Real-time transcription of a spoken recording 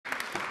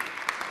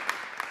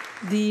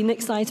The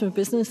next item of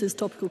business is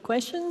topical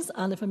questions,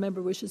 and if a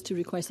member wishes to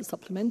request a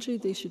supplementary,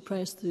 they should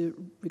press the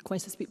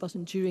request to speak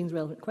button during the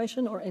relevant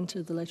question or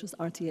enter the letters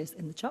RTS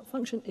in the chat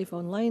function if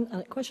online.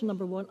 And at question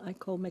number 1, I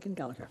call Megan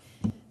Gallagher.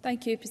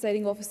 Thank you,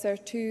 Presiding Officer.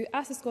 To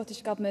ask the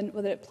Scottish Government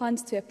whether it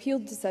plans to appeal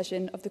the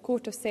decision of the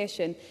Court of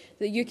Session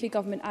that the UK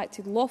Government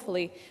acted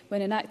lawfully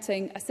when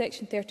enacting a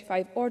Section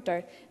 35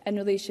 order in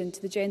relation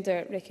to the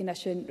Gender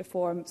Recognition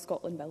Reform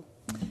Scotland Bill.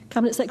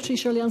 Cabinet Secretary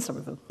Shirley Ann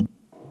Somerville.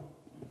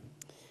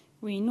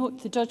 We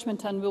note the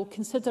judgment and will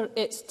consider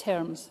its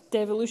terms.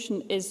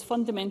 Devolution is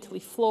fundamentally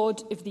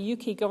flawed if the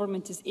UK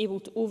Government is able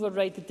to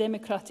override the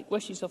democratic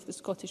wishes of the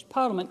Scottish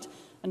Parliament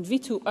and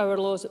veto our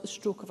laws at the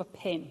stroke of a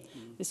pen.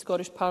 The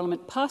Scottish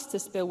Parliament passed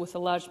this bill with a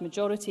large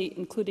majority,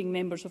 including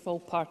members of all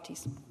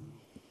parties.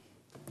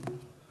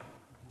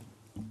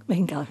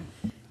 Megan Gallagher.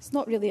 It's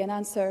not really an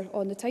answer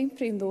on the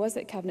timeframe, though, is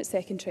it, Cabinet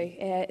Secretary?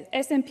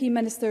 SNP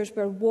ministers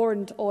were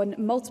warned on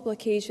multiple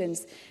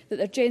occasions that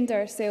their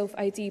gender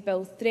self-ID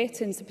bill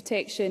threatens the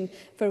protection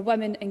for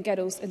women and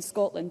girls in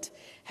Scotland.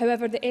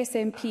 However, the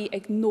SNP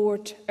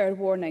ignored our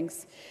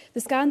warnings. The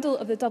scandal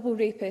of the double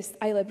rapist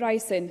Isla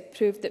Bryson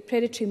proved that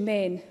predatory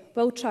men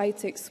will try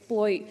to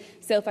exploit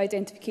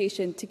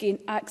self-identification to gain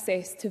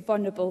access to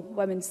vulnerable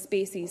women's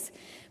spaces.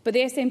 But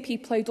the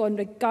SNP ploughed on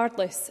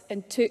regardless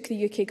and took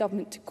the UK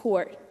Government to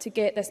court to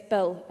get this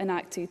bill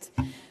enacted.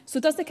 So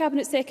does the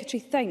Cabinet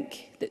Secretary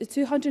think that the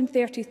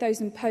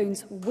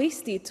 £230,000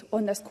 wasted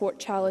on this court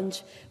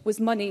challenge was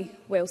money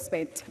well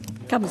spent?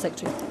 Cabinet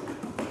Secretary.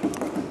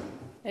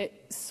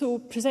 So,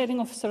 Presiding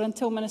Officer,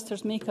 until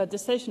Ministers make a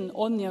decision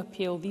on the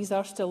appeal, these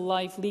are still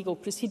live legal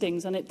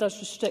proceedings, and it does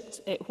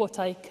restrict what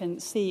I can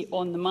say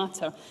on the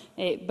matter.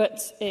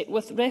 But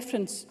with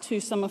reference to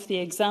some of the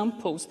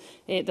examples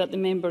that the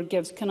member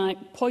gives, can I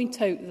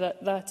point out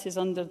that that is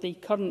under the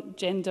current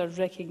Gender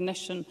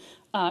Recognition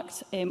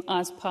Act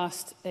as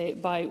passed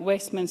by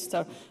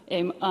Westminster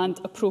and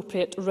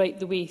appropriate right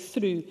the way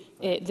through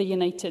the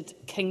United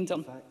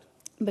Kingdom.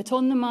 But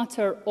on the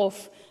matter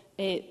of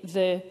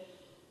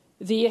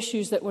the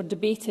issues that were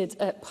debated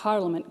at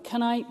Parliament,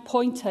 can I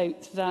point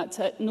out that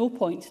at no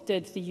point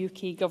did the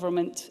UK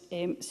Government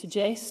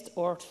suggest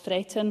or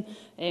threaten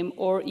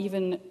or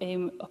even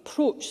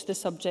approach the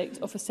subject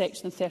of a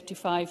Section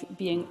 35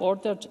 being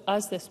ordered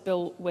as this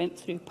bill went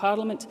through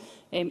Parliament.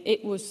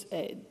 It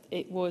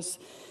was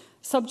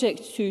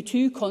subject to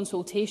 2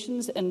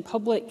 consultations in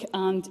public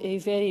and a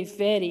very,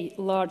 very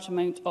large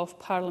amount of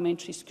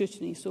parliamentary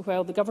scrutiny. So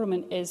while the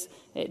Government is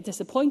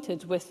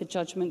disappointed with the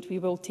judgment, we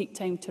will take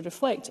time to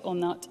reflect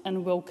on that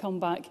and will come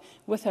back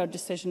with our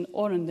decision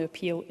on the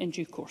appeal in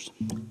due course.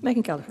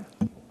 Megan Gallagher.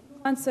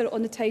 Answer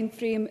on the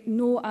timeframe,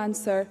 no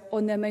answer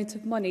on the amount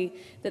of money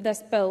that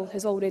this bill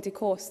has already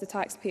cost the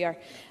taxpayer.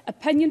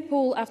 Opinion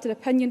poll after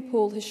opinion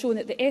poll has shown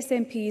that the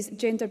SNP's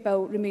gender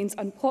bill remains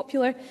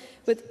unpopular,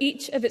 with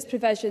each of its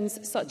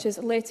provisions, such as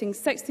letting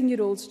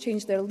 16-year-olds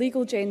change their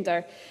legal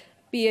gender,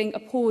 being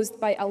opposed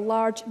by a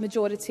large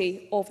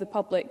majority of the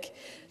public.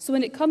 So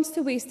when it comes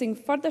to wasting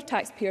further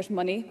taxpayers'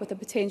 money with a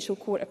potential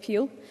court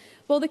appeal,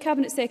 will the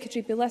Cabinet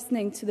Secretary be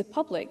listening to the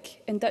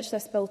public and ditch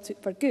this bill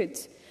for good?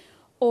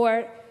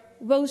 Or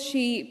will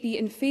she be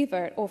in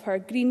favour of her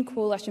Green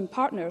Coalition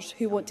partners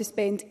who want to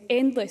spend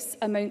endless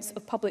amounts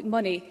of public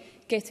money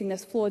getting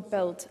this flawed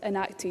bill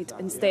enacted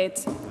instead?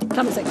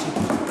 Cabinet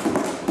Secretary.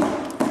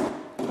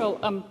 Well,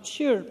 I'm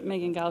sure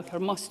Megan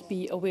Gallagher must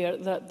be aware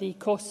that the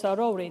costs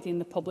are already in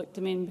the public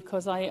domain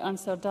because I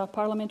answered a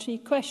parliamentary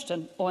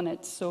question on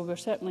it. So we're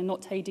certainly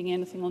not hiding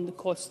anything on the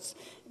costs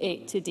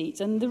to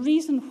date. And the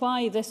reason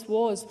why this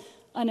was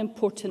an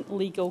important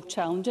legal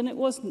challenge, and it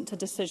wasn't a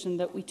decision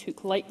that we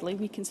took lightly,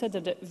 we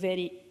considered it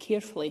very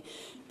carefully.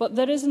 But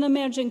there is an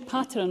emerging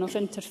pattern of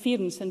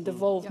interference in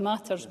devolved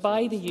matters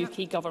by the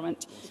UK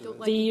Government.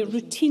 They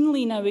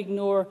routinely now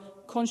ignore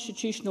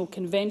constitutional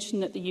convention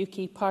that the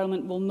UK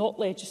Parliament will not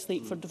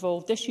legislate for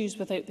devolved issues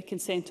without the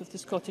consent of the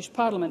Scottish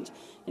Parliament.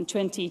 In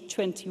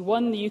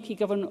 2021, the UK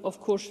Government,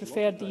 of course,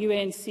 referred the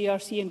UN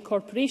CRC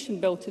Incorporation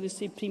Bill to the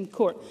Supreme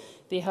Court.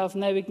 They have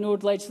now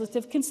ignored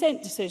legislative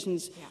consent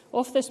decisions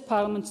of this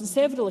Parliament on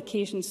several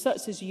occasions,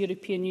 such as the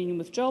European Union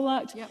Withdrawal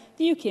Act,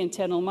 the UK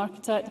Internal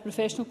Market Act, the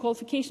Professional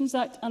Qualifications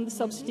Act and the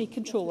Subsidy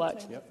Control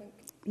Act.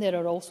 There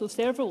are also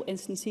several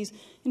instances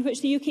in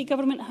which the UK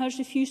Government has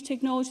refused to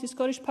acknowledge the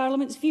Scottish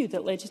Parliament's view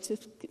that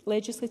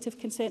legislative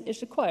consent is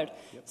required,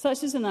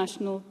 such as the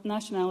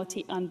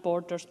Nationality and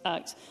Borders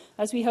Act.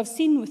 As we have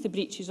seen with the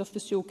breaches of the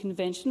Seoul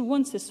Convention,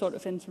 once this sort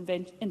of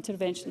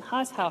intervention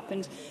has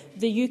happened,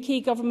 the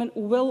UK Government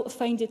will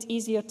find it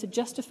easier to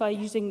justify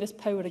using this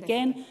power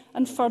again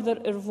and further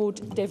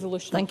erode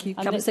devolution. Thank you.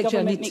 And Cabinet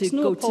Secretary, I need to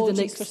go to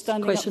the next question.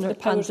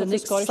 And the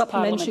next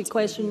supplementary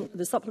question,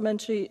 the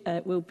supplementary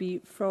will be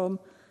from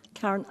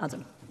Karen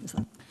Adam.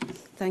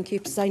 Thank you,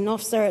 Presiding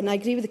Officer. And I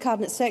agree with the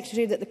Cabinet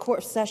Secretary that the Court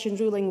of Session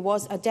ruling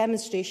was a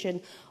demonstration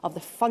of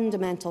the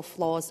fundamental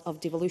flaws of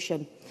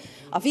devolution.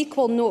 Of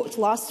equal note,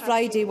 last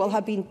Friday will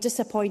have been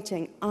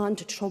disappointing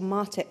and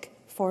traumatic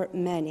for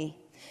many.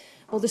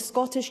 Will the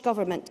Scottish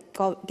Government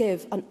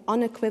give an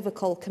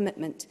unequivocal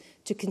commitment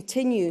to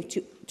continue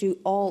to do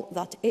all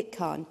that it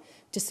can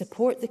to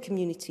support the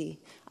community?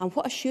 And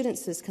what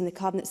assurances can the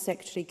Cabinet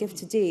Secretary give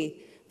today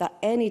that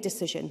any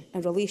decision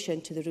in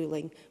relation to the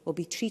ruling will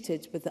be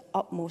treated with the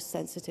utmost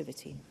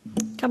sensitivity?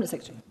 Cabinet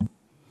Secretary.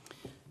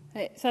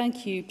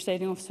 Thank you,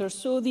 Presiding Officer.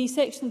 So the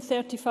Section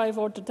 35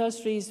 order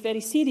does raise very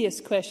serious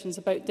questions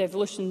about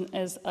devolution,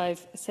 as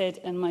I've said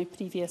in my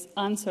previous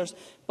answers.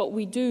 But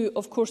we do,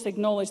 of course,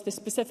 acknowledge the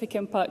specific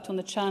impact on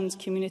the trans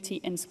community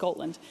in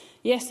Scotland.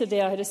 Yesterday,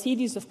 I had a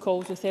series of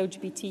calls with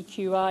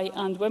LGBTQI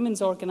and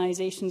women's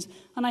organisations,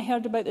 and I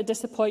heard about the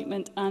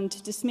disappointment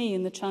and dismay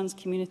in the trans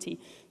community.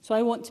 So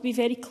I want to be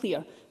very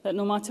clear that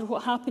no matter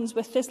what happens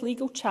with this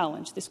legal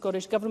challenge, the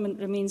Scottish Government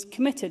remains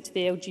committed to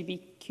the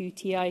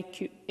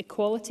LGBTQI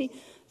equality.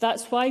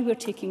 That's why we're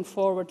taking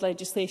forward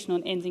legislation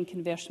on ending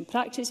conversion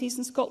practices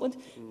in Scotland,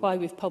 why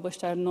we've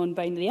published our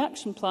non-binary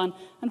action plan,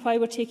 and why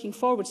we're taking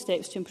forward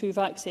steps to improve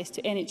access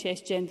to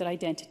NHS gender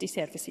identity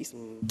services.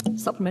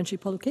 Supplementary,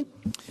 Paul O'Kane.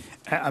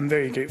 I'm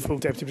very grateful,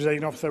 Deputy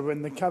Presiding Officer,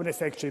 when the Cabinet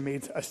Secretary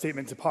made a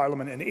statement to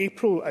Parliament in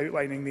April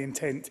outlining the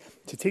intent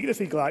to take this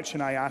legal action.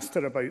 I asked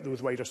her about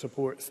those wider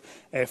supports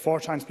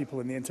for trans people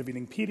in the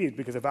intervening period,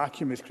 because a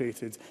vacuum is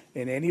created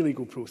in any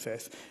legal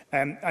process.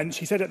 And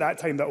she said at that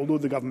time that although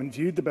the Government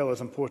viewed the bill as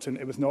important,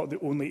 it was not the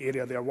only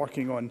area they are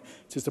working on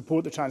to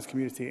support the trans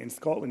community in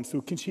Scotland.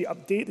 So can she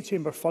update the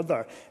Chamber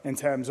further in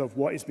terms of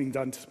what is being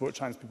done to support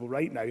trans people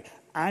right now,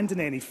 and in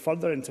any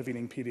further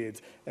intervening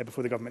period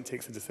before the Government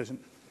takes a decision?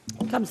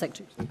 Cabinet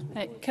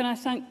Secretary. Can I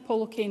thank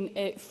Paul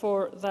O'Kane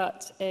for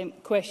that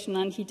question?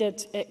 And he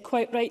did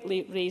quite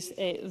rightly raise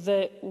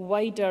the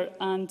wider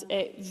and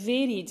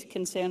varied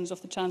concerns of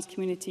the trans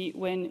community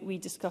when we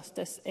discussed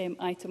this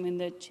item in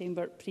the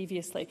Chamber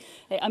previously.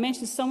 I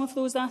mentioned some of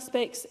those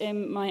aspects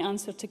in my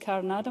answer to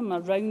Karen Adam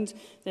around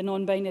the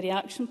non-binary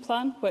action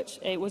plan, which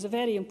was a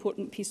very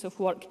important piece of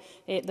work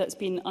that's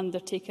been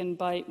undertaken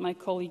by my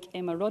colleague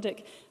Emma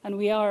Roddick. And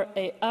we are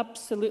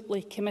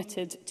absolutely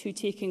committed to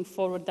taking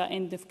forward that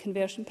end of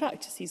conversion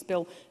practices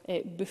bill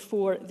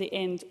before the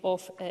end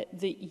of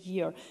the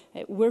year.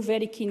 We're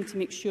very keen to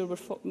make sure we're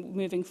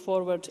moving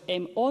forward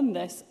on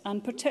this,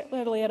 and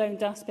particularly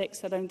around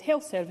aspects around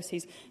health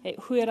services,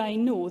 where I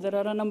know there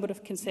are a number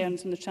of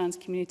concerns in the trans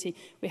community.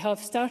 We have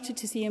started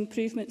to see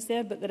improvements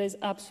there, but there is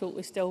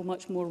absolutely still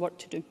much more work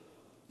to do.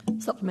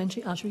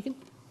 Supplementary, Ash Regan.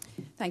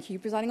 Thank you,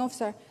 Presiding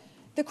Officer.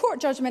 The court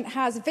judgment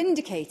has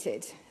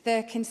vindicated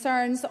the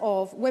concerns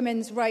of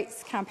women's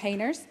rights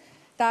campaigners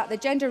that the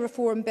Gender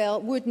Reform Bill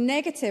would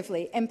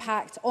negatively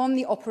impact on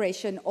the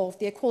operation of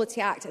the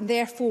Equality Act and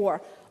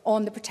therefore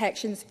on the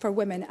protections for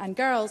women and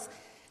girls.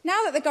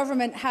 Now that the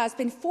Government has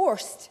been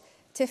forced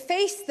to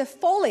face the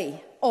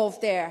folly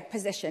of their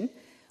position,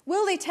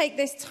 will they take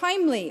this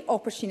timely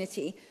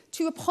opportunity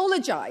to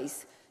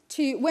apologise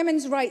to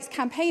women's rights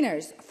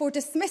campaigners for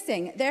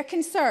dismissing their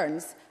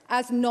concerns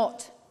as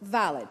not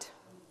valid?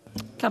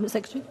 Cabinet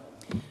Secretary.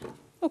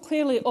 Well,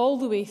 clearly, all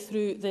the way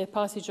through the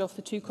passage of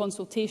the two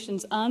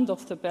consultations and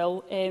of the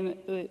bill,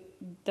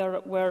 there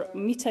were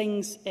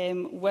meetings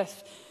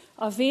with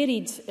a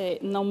varied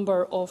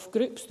number of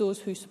groups, those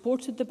who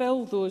supported the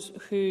bill, those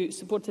who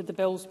supported the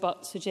bills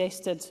but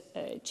suggested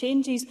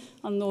changes,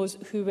 and those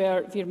who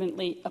were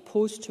vehemently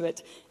opposed to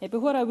it.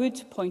 But what I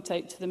would point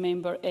out to the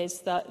member is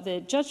that the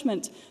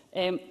judgment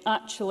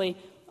actually,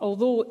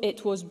 although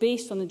it was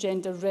based on the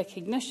gender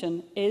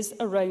recognition, is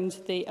around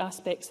the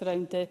aspects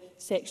around the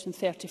Section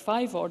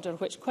 35 order,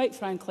 which, quite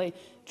frankly,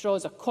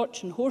 draws a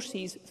corch and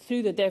horses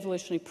through the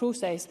devolutionary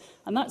process.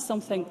 And that's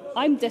something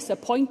I'm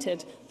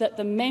disappointed that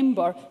the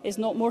member is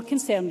not more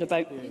concerned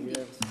about.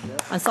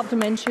 And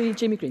supplementary,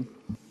 Jamie Green.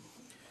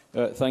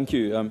 Thank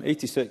you.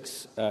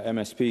 86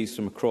 MSPs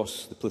from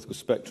across the political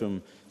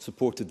spectrum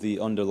supported the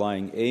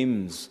underlying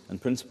aims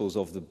and principles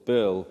of the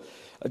bill.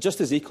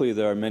 Just as equally,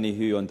 there are many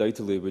who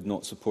undoubtedly would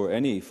not support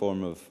any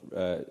form of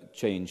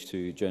change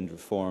to gender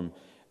reform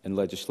in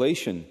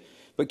legislation.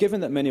 But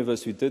given that many of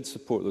us who did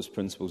support those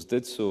principles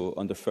did so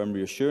under firm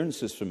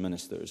reassurances from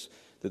ministers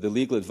that the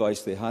legal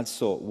advice they had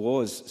sought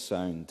was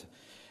sound,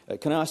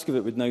 can I ask if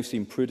it would now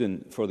seem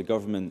prudent for the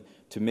Government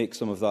to make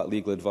some of that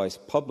legal advice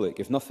public,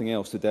 if nothing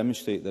else, to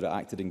demonstrate that it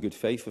acted in good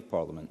faith with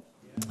Parliament?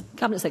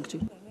 Cabinet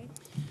Secretary.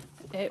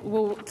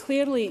 Well,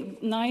 clearly,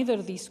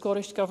 neither the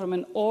Scottish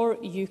Government or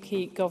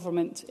UK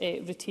Government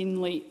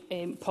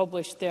routinely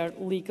publish their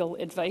legal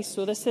advice.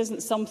 So this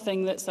isn't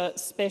something that's a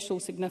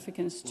special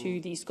significance to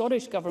the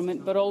Scottish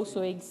Government, but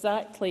also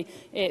exactly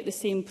the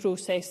same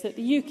process that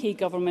the UK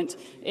Government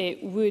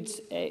would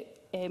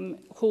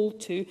hold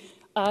to,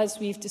 as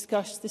we've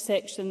discussed the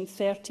Section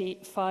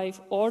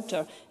 35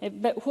 order.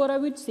 But what I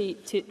would say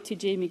to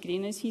Jamie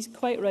Green is he's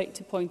quite right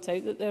to point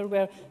out that there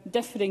were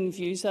differing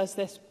views as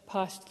this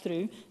passed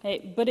through,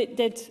 but it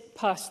did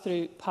pass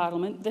through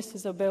Parliament. This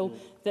is a bill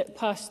that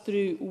passed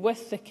through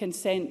with the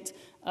consent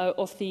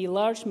of the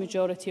large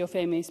majority of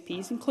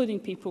MSPs, including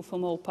people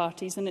from all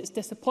parties, and it's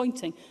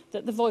disappointing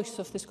that the voice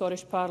of the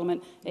Scottish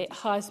Parliament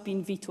has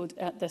been vetoed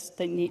at this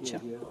nature.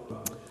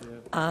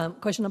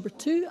 Question number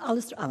 2,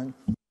 Alistair Allen.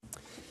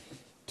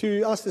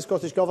 To ask the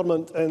Scottish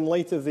Government, in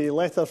light of the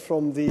letter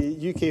from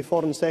the UK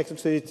Foreign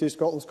Secretary to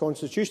Scotland's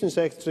Constitution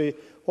Secretary,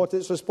 what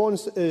its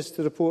response is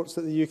to reports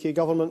that the UK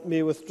Government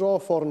may withdraw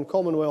Foreign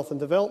Commonwealth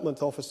and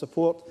Development Office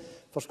support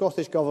for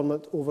Scottish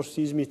Government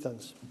overseas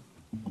meetings.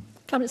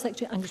 Cabinet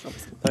Secretary Angus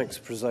Robertson. Thanks,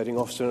 Presiding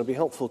Officer. It will be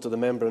helpful to the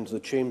member and to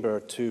the Chamber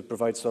to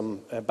provide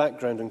some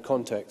background and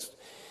context.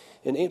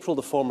 In April,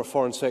 the former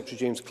Foreign Secretary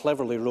James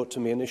Cleverly wrote to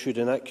me and issued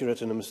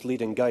inaccurate and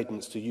misleading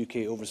guidance to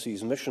UK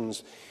overseas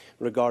missions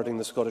regarding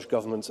the Scottish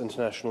Government's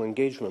international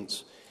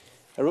engagements.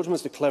 I wrote to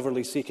Mr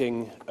Cleverly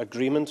seeking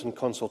agreement and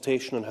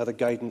consultation on how the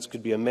guidance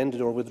could be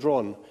amended or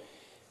withdrawn.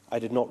 I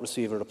did not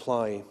receive a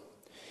reply.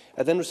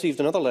 I then received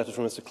another letter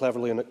from Mr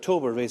Cleverly in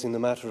October raising the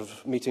matter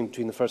of meeting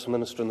between the First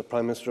Minister and the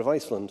Prime Minister of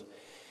Iceland.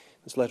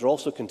 This letter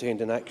also contained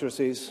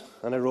inaccuracies,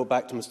 and I wrote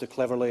back to Mr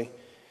Cleverly,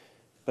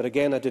 but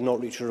again I did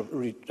not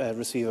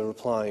receive a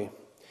reply.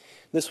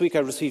 This week I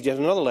received yet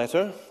another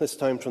letter, this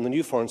time from the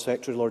new Foreign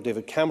Secretary, Lord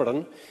David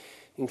Cameron,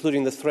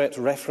 including the threat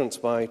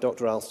referenced by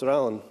Dr Alistair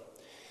Allen.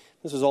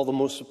 This is all the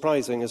most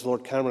surprising, as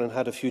Lord Cameron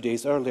had a few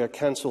days earlier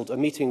cancelled a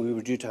meeting we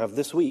were due to have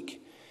this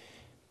week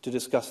to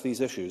discuss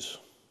these issues.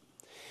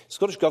 The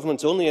Scottish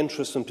Government's only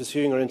interest in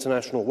pursuing our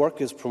international work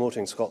is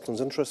promoting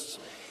Scotland's interests.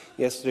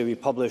 Yesterday we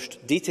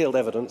published detailed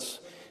evidence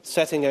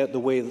setting out the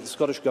way that the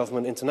Scottish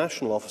Government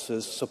international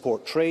offices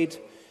support trade,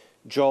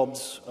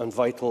 jobs and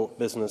vital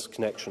business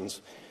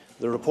connections.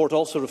 The report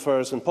also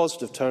refers in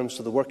positive terms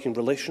to the working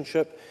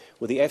relationship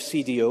with the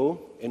FCDO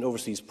in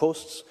overseas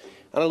posts,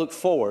 and I look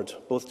forward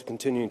both to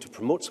continuing to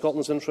promote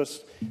Scotland's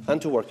interests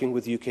and to working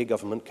with UK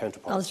Government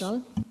counterparts.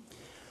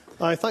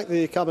 I thank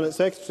the Cabinet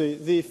Secretary.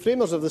 The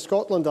framers of the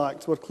Scotland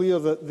Act were clear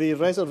that the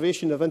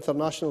reservation of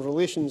international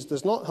relations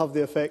does not have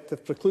the effect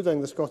of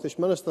precluding the Scottish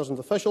ministers and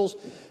officials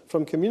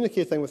from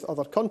communicating with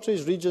other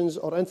countries, regions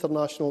or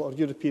international or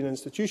European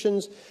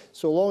institutions,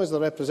 so long as the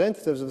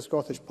representatives of the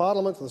Scottish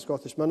Parliament or the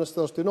Scottish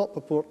ministers do not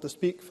purport to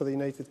speak for the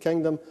United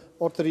Kingdom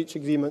or to reach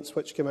agreements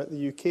which commit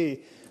the UK.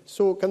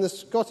 So can the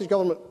Scottish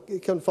Government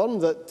confirm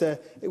that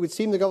it would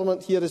seem the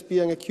Government here is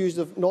being accused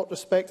of not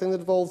respecting the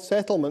devolved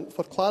settlement?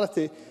 For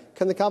clarity,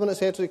 can the Cabinet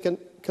Secretary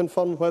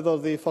confirm whether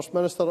the First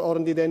Minister or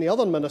indeed any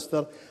other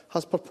Minister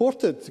has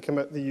purported to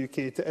commit the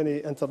UK to any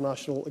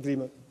international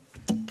agreement?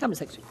 Cabinet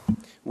Secretary.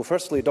 Well,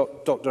 firstly,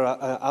 Dr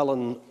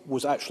Allen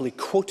was actually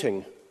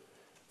quoting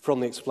from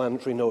the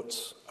explanatory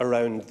notes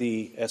around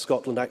the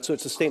Scotland Act, so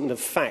it's a statement of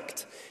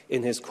fact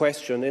in his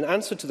question. In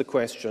answer to the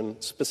question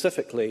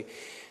specifically,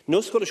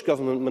 no Scottish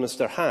Government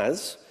Minister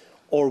has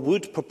or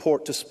would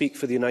purport to speak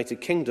for the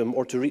United Kingdom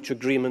or to reach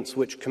agreements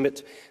which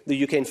commit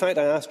the UK. In fact,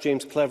 I asked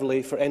James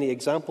Cleverly for any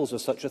examples of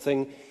such a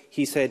thing.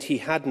 He said he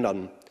had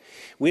none.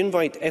 We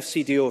invite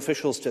FCDO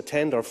officials to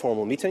attend our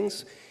formal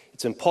meetings.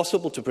 It's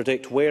impossible to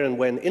predict where and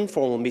when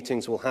informal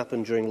meetings will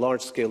happen during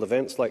large-scale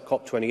events like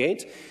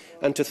COP28,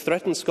 and to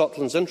threaten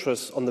Scotland's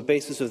interests on the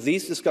basis of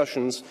these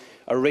discussions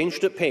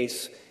arranged at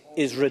pace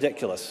is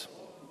ridiculous.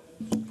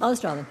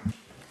 Alistair Allen.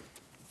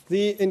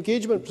 The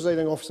engagement,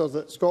 Presiding Officer,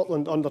 that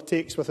Scotland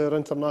undertakes with our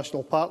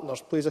international partners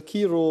plays a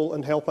key role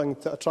in helping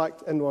to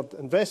attract inward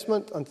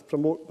investment and to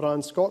promote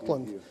Brand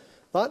Scotland.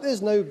 That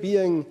is now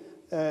being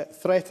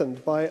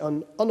threatened by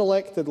an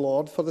unelected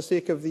Lord for the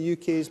sake of the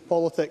UK's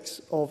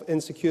politics of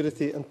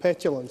insecurity and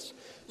petulance.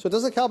 So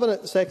does the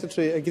Cabinet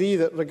Secretary agree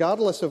that,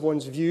 regardless of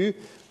one's view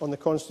on the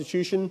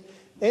Constitution,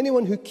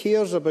 anyone who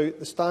cares about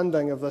the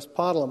standing of this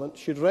Parliament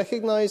should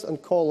recognise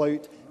and call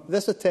out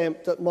this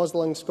attempt at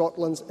muzzling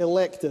Scotland's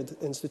elected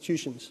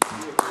institutions?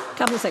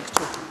 Cabinet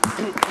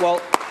Secretary.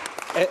 Well,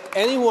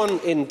 anyone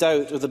in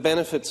doubt of the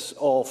benefits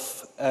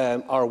of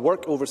our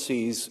work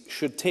overseas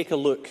should take a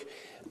look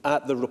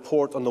at the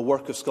report on the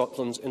work of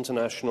Scotland's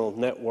international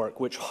network,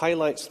 which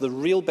highlights the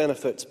real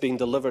benefits being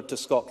delivered to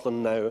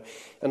Scotland now,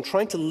 and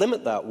trying to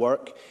limit that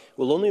work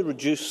will only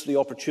reduce the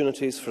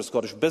opportunities for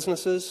Scottish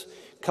businesses,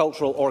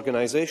 cultural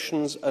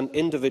organisations and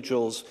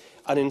individuals,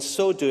 and in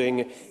so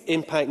doing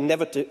impact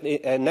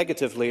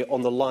negatively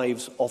on the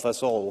lives of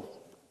us all.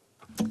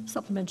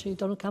 Supplementary,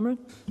 Donald Cameron.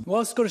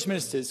 While Scottish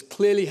ministers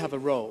clearly have a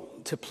role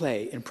to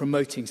play in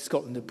promoting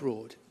Scotland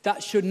abroad,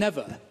 that should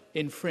never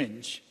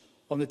infringe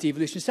on the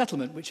devolution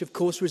settlement, which of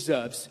course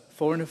reserves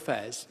foreign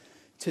affairs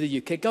to the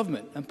UK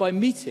government. And by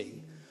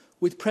meeting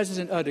with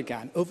President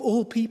Erdogan, of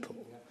all people,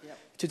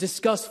 to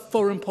discuss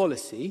foreign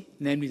policy,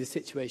 namely the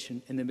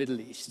situation in the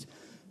Middle East,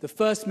 the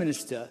First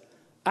Minister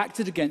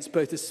acted against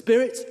both the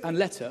spirit and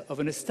letter of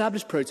an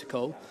established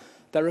protocol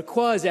that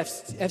requires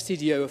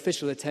FCDO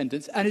official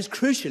attendance and is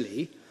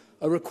crucially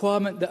a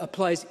requirement that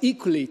applies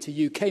equally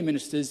to UK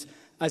ministers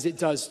as it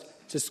does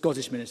to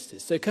Scottish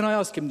ministers. So can I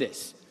ask him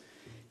this?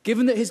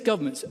 Given that his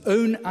government's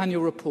own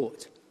annual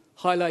report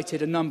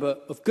highlighted a number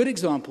of good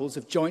examples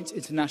of joint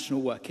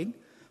international working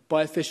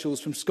by officials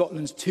from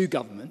Scotland's two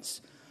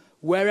governments,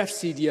 where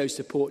FCDO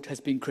support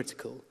has been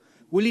critical,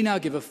 will he now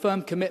give a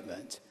firm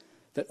commitment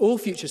that all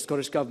future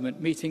Scottish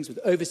Government meetings with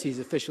overseas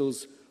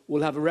officials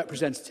will have a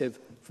representative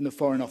from the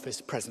Foreign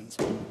Office present?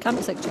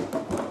 Cabinet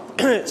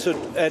Secretary. So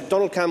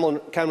Donald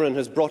Cameron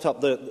has brought up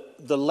the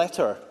the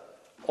letter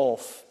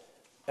of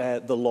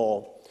the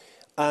law.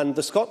 And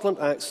the Scotland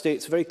Act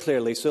states very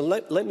clearly, so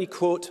let me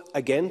quote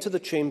again to the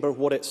Chamber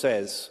what it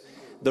says.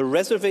 The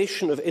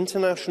reservation of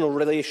international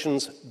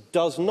relations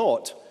does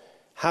not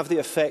have the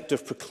effect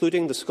of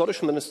precluding the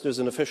Scottish ministers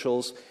and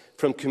officials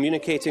from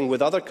communicating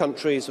with other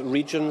countries,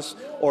 regions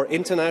or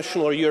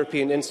international or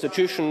European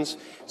institutions,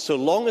 so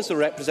long as the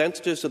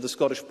representatives of the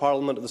Scottish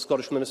Parliament or the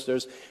Scottish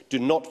ministers do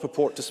not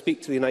purport to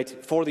speak to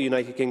for the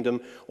United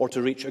Kingdom or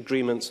to reach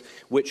agreements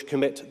which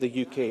commit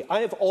the UK.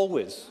 I have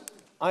always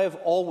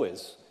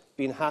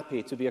been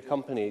happy to be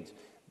accompanied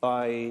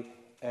by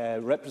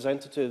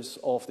representatives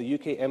of the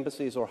UK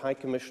embassies or high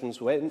commissions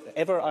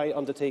whenever I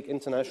undertake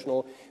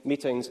international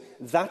meetings.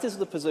 That is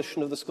the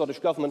position of the Scottish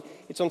Government.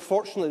 It's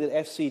unfortunate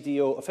that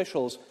FCDO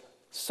officials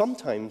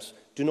sometimes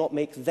do not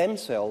make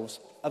themselves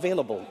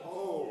available.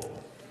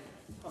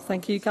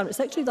 Thank you, Cabinet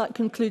Secretary. That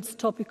concludes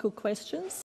topical questions.